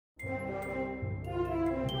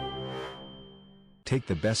Take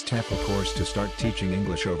the best TEFL course to start teaching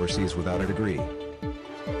English overseas without a degree.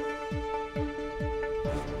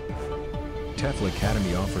 TEFL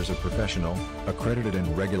Academy offers a professional, accredited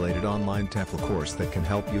and regulated online TEFL course that can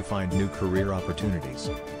help you find new career opportunities.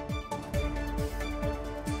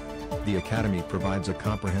 The Academy provides a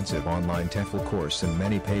comprehensive online TEFL course and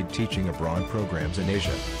many paid teaching abroad programs in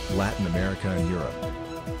Asia, Latin America and Europe.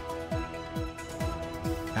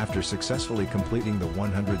 After successfully completing the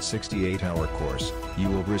 168-hour course, you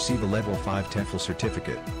will receive a Level 5 TEFL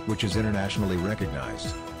certificate, which is internationally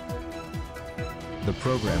recognized. The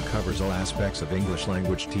program covers all aspects of English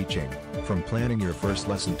language teaching, from planning your first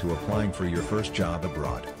lesson to applying for your first job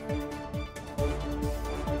abroad.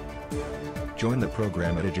 Join the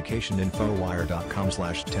program at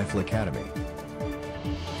educationinfowire.com/TEFL Academy.